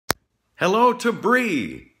Hello to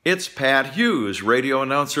Bree. It's Pat Hughes, radio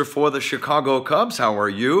announcer for the Chicago Cubs. How are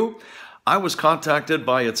you? I was contacted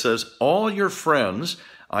by, it says, all your friends.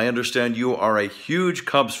 I understand you are a huge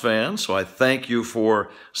Cubs fan, so I thank you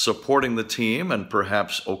for supporting the team and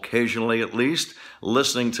perhaps occasionally at least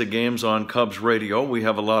listening to games on Cubs radio. We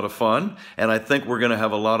have a lot of fun, and I think we're going to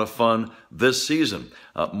have a lot of fun this season.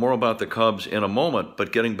 More about the Cubs in a moment,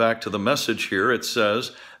 but getting back to the message here, it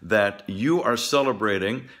says that you are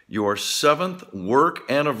celebrating your 7th work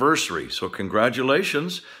anniversary. So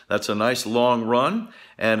congratulations. That's a nice long run.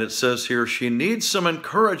 And it says here, she needs some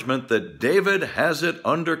encouragement that David has it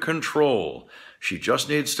under control. She just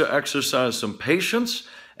needs to exercise some patience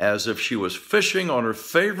as if she was fishing on her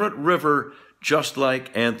favorite river, just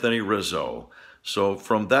like Anthony Rizzo. So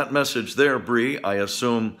from that message there, Bree, I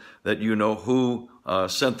assume that you know who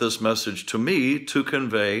sent this message to me to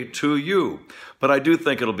convey to you. But I do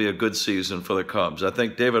think it'll be a good season for the Cubs. I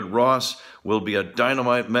think David Ross will be a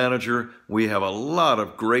dynamite manager. We have a lot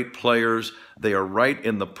of great players. They are right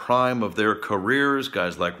in the prime of their careers,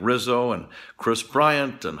 guys like Rizzo and Chris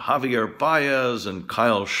Bryant and Javier Baez and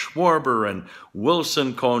Kyle Schwarber and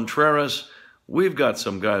Wilson Contreras. We've got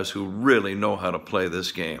some guys who really know how to play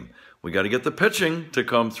this game. We got to get the pitching to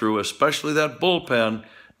come through, especially that bullpen.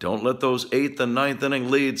 Don't let those 8th and 9th inning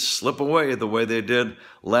leads slip away the way they did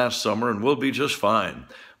last summer, and we'll be just fine.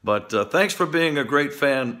 But thanks for being a great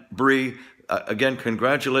fan, Bree. Again,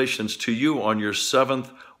 congratulations to you on your 7th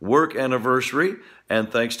work anniversary, and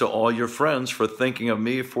thanks to all your friends for thinking of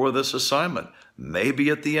me for this assignment. Maybe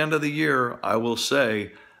at the end of the year, I will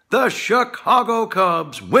say, the Chicago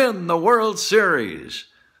Cubs win the World Series.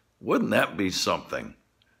 Wouldn't that be something?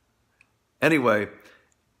 Anyway,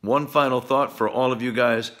 one final thought for all of you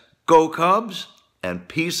guys. Go Cubs and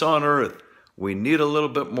peace on earth. We need a little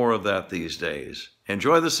bit more of that these days.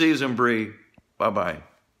 Enjoy the season, Bree. Bye-bye.